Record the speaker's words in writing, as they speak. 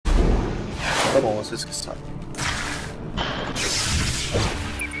Tá bom, vocês que sabem.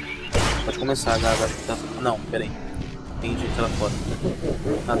 Pode começar, Gaga. Não, peraí. Tem gente lá fora.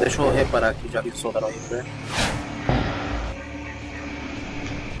 Ah, deixa eu reparar aqui, já que soltaram o repair.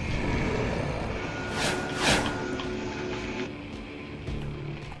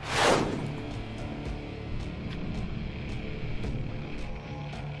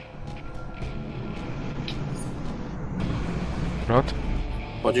 Pronto?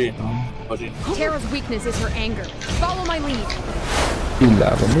 Pode ir. Pode ir. Tara's weakness is her anger. Follow my lead.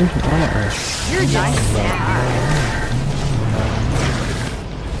 Filha, vamos lá. You're just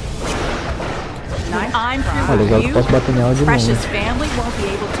I'm Ah, legal que eu posso bater nela de novo. Precious family won't be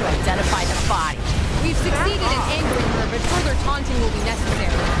able to identify the body. We've succeeded in angering her, but further taunting will be necessary.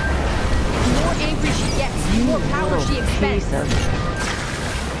 The more angry she gets, the more power she expends.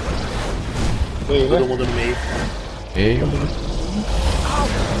 Todo mundo no meio. Meio. I'll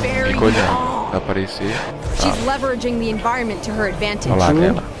bury Fica you olhando. all. Vai aparecer. She's leveraging the environment to her advantage. Olha lá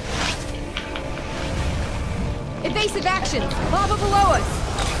dela. Evasive actions! Lava below us!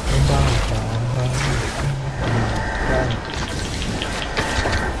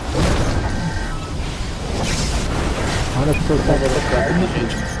 Olha que eu tava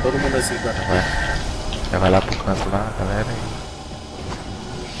Gente, todo mundo assim, cara. Já vai lá pro canto lá, galera.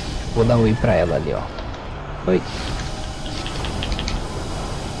 Vou dar um oi pra ela ali, ó. Oi.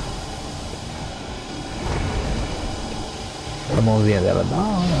 A mãozinha dela dá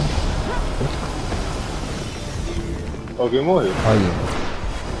uma... Alguém morreu. Olha.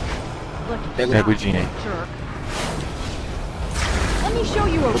 Pega Pega o Dinho aí. Let me show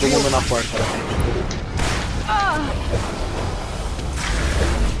you a todo real... mundo na porta, cara.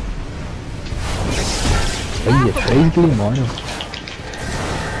 Olha, 3 limões.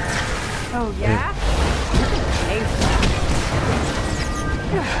 Oh, yeah? Hey,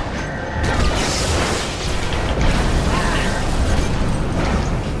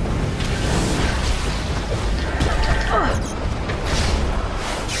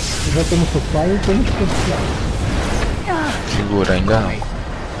 Já temos sofá e temos sofá. Segura, ainda não.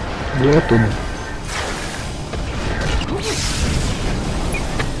 Doeu tudo.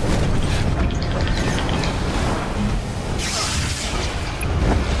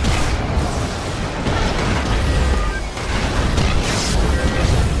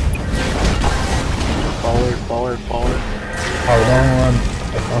 Power. Ó,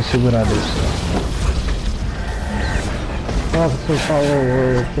 dá uma segurada aí. Posso soltar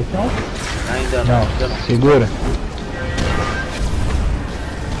o especial? Ainda não, Não, ainda não. segura.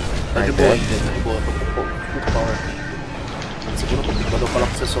 Tá de boa ainda, tá de boa. Tô com pouco power aqui. Segura um pouquinho, quando eu falar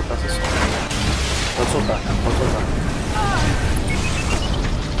pra você soltar, você solta. Pode soltar, pode soltar.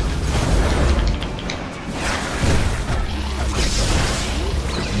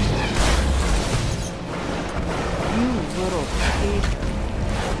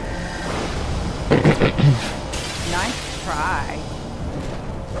 nice try.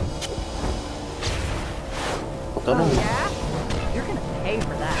 Faltando Oh, um. yeah? You're gonna pay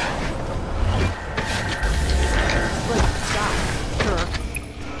for that. Good shot, sure.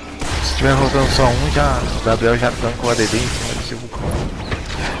 Se tiver rodando só um, já, o Gabriel já tanca o ADD em cima desse vulcão.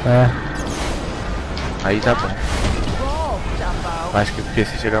 É. Aí tá bom. Roll, Jumbo. Acho que porque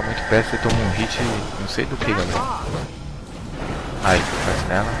se chegar muito perto, você toma um hit, não sei do que, Gabriel. Aí, bate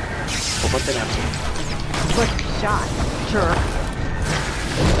nela. Vou bater nela. Good shot, sure.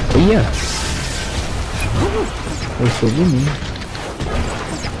 Olha. Gostou de mim.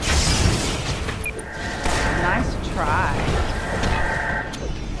 Nice try.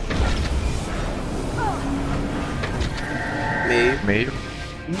 Meio.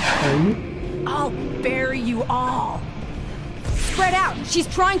 I'll bury you all! Spread out! She's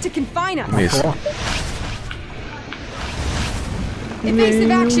trying to confine us! Começo.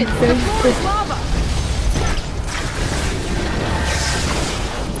 Evasive actions! The floor is lava!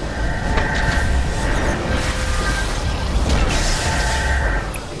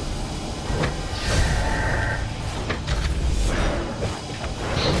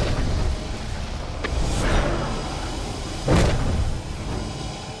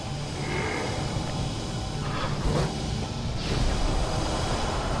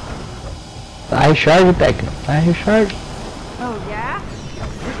 Tá recharge, técnico. Tá recharge. Oh, yeah?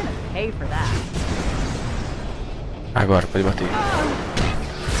 You're gonna pay for that. Agora, pode bater.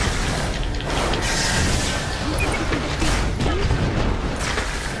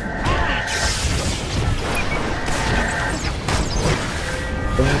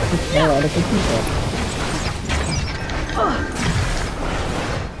 É a hora que eu quiser.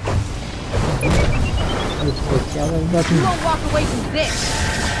 O especial vai bater. You won't walk away from this!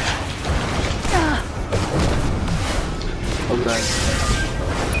 O grande.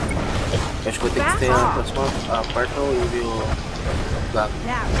 Acho que vai ter que ter a próxima. Aparta o Eve e o Gago.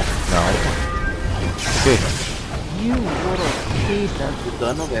 Não. O quê? You little piece of... O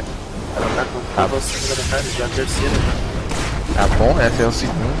dano, velho. Ela tá com você da cara, já é a terceira já. Tá bom, essa é o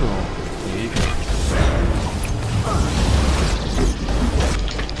segundo nível.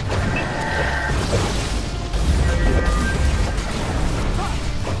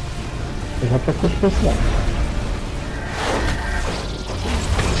 Eu já tô com especial.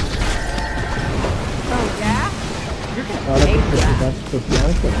 Oh, yeah? You're Na gonna hora pay que for precisar that. de especial,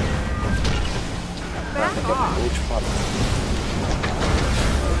 eu quero. Back off. Vou te falar.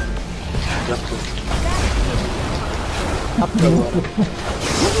 Já foi.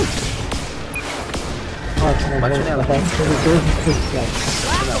 Ótimo, Bate vou nela. botar todos os especiais.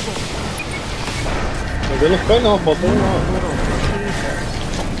 Mas ele não foi não, faltou um não.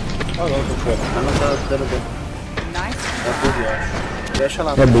 Ah não, tô fora. Ela não tá dando dano. Nice. É bug, eu acho. Deixa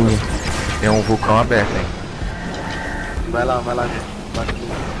lá. É bug. Tem um vulcão aberto, hein? Vai lá, gente. Bate aqui.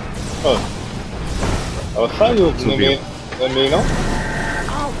 Ó. Ela saiu, Subiu. no meio não?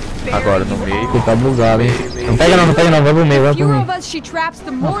 Agora no meio. Você tá bugado, hein? Não pega não, vai pro meio, vai The pro fewer meio. of us she traps,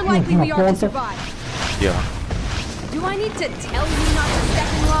 the more likely we are to survive. Aqui, ó. Do I need to tell you not to step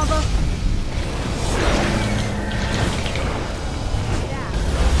in lava?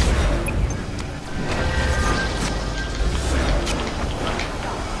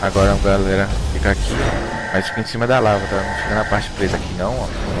 Agora, galera, fica aqui. Mas fica em cima da lava, tá? Não fica na parte presa aqui não, ó.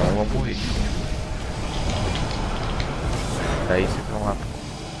 Senão eu vou morrer. Daí vocês vão lá.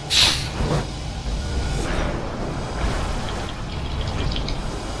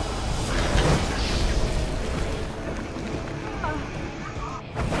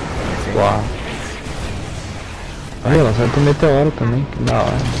 Uau. Aí, ela solta um meteoro também, que da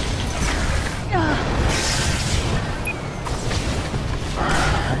hora.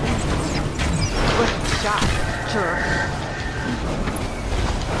 Shot. Sure.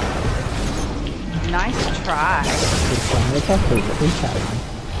 Nice try. Esse é outra coisa, fechado.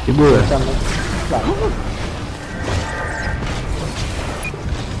 Segura.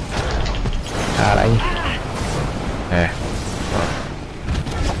 Caralho. É.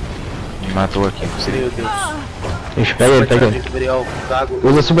 Me matou aqui, não sei. Meu Deus. Ixi, pega ele, pega ele. Gabriel, Gago.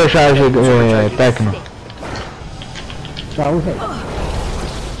 Usa supercharge, Tecno. Já usei.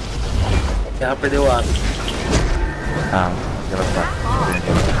 Ela perdeu o hábito. Ah, ela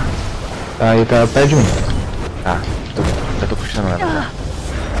tá. Aí tá perto de mim. Ah, já tô puxando ela. Tá?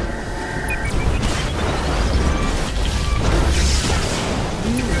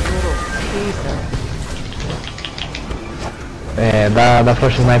 É, dá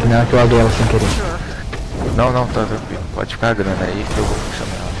flash snipe nela que eu aguei ela sem querer. Não, não, tá tranquilo. Pode ficar a grana aí que eu vou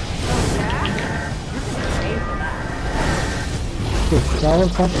puxando ela. Só o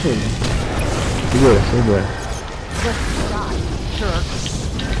papo dele. Segura, segura.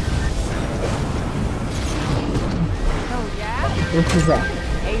 Oh, yeah? Vou precisar.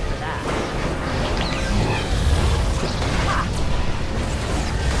 Pay for that.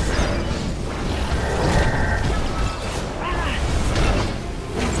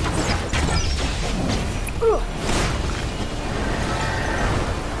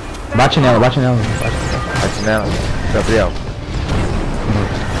 Bate nela, bate nela. Bate nela, Gabriel.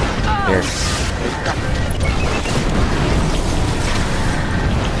 Merda.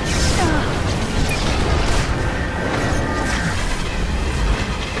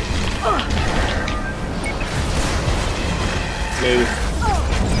 Meio.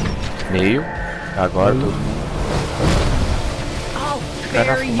 Meio. Agora todo mundo. I'll Ficar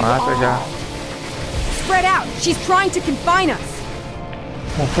na bury you fumaça já. all. Spread out. She's trying to confine us.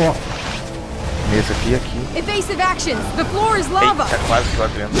 Nesse aqui e aqui. Evasive actions. The floor is lava. Eita, quase que eu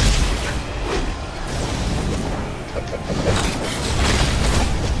vendo.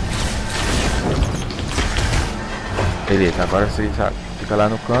 Beleza, agora vocês ficam lá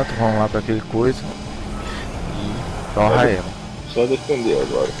no canto, vão lá pra aquele coisa e torra ela. Só defender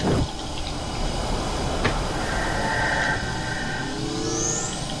agora.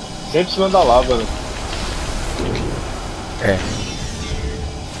 Sempre em cima da lava, né? É,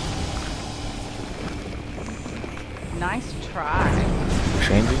 Nice try.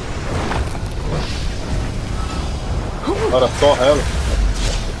 Shandy. Agora torra ela.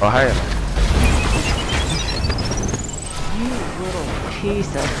 Torra ela. You little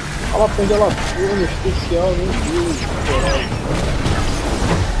piece of... Ela prende ela no especial, meu Deus.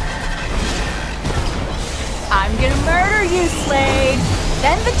 I'm gonna murder you, Slade.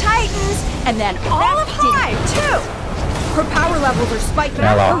 Then the Titans, and then all of Hive, too. Her power levels are spiking.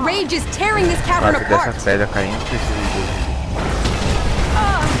 Ela. Her rage is tearing this cavern Quase dessa apart. pedra caindo, precisa de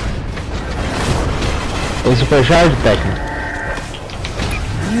Tem supercharge, técnico?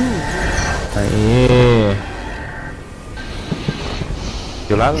 Aê.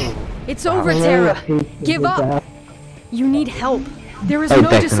 De lado? It's over, Terra. Give up. You need help. There is Aí, no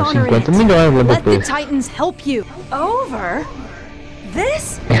técnico, dishonor in 50 it. milhões lá Let the depois. Titans help you. Over?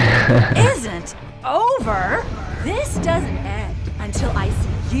 This isn't over. This doesn't end until I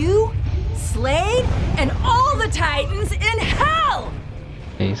see you, Slade, and all the Titans in hell!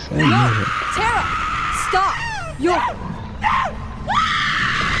 É isso aí, No, gente. Terra, stop. You're...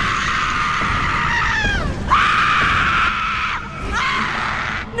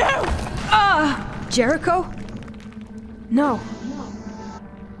 Jericho? No.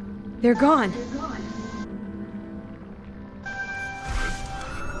 They're gone.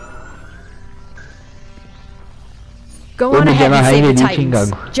 Go on ahead and save the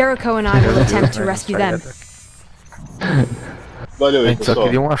Titans. Jericho and I will attempt to rescue them. Valeu A aí, gente só pessoal.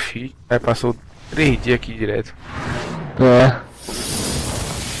 queria uma FEAT, aí passou 3 dias aqui direto. É.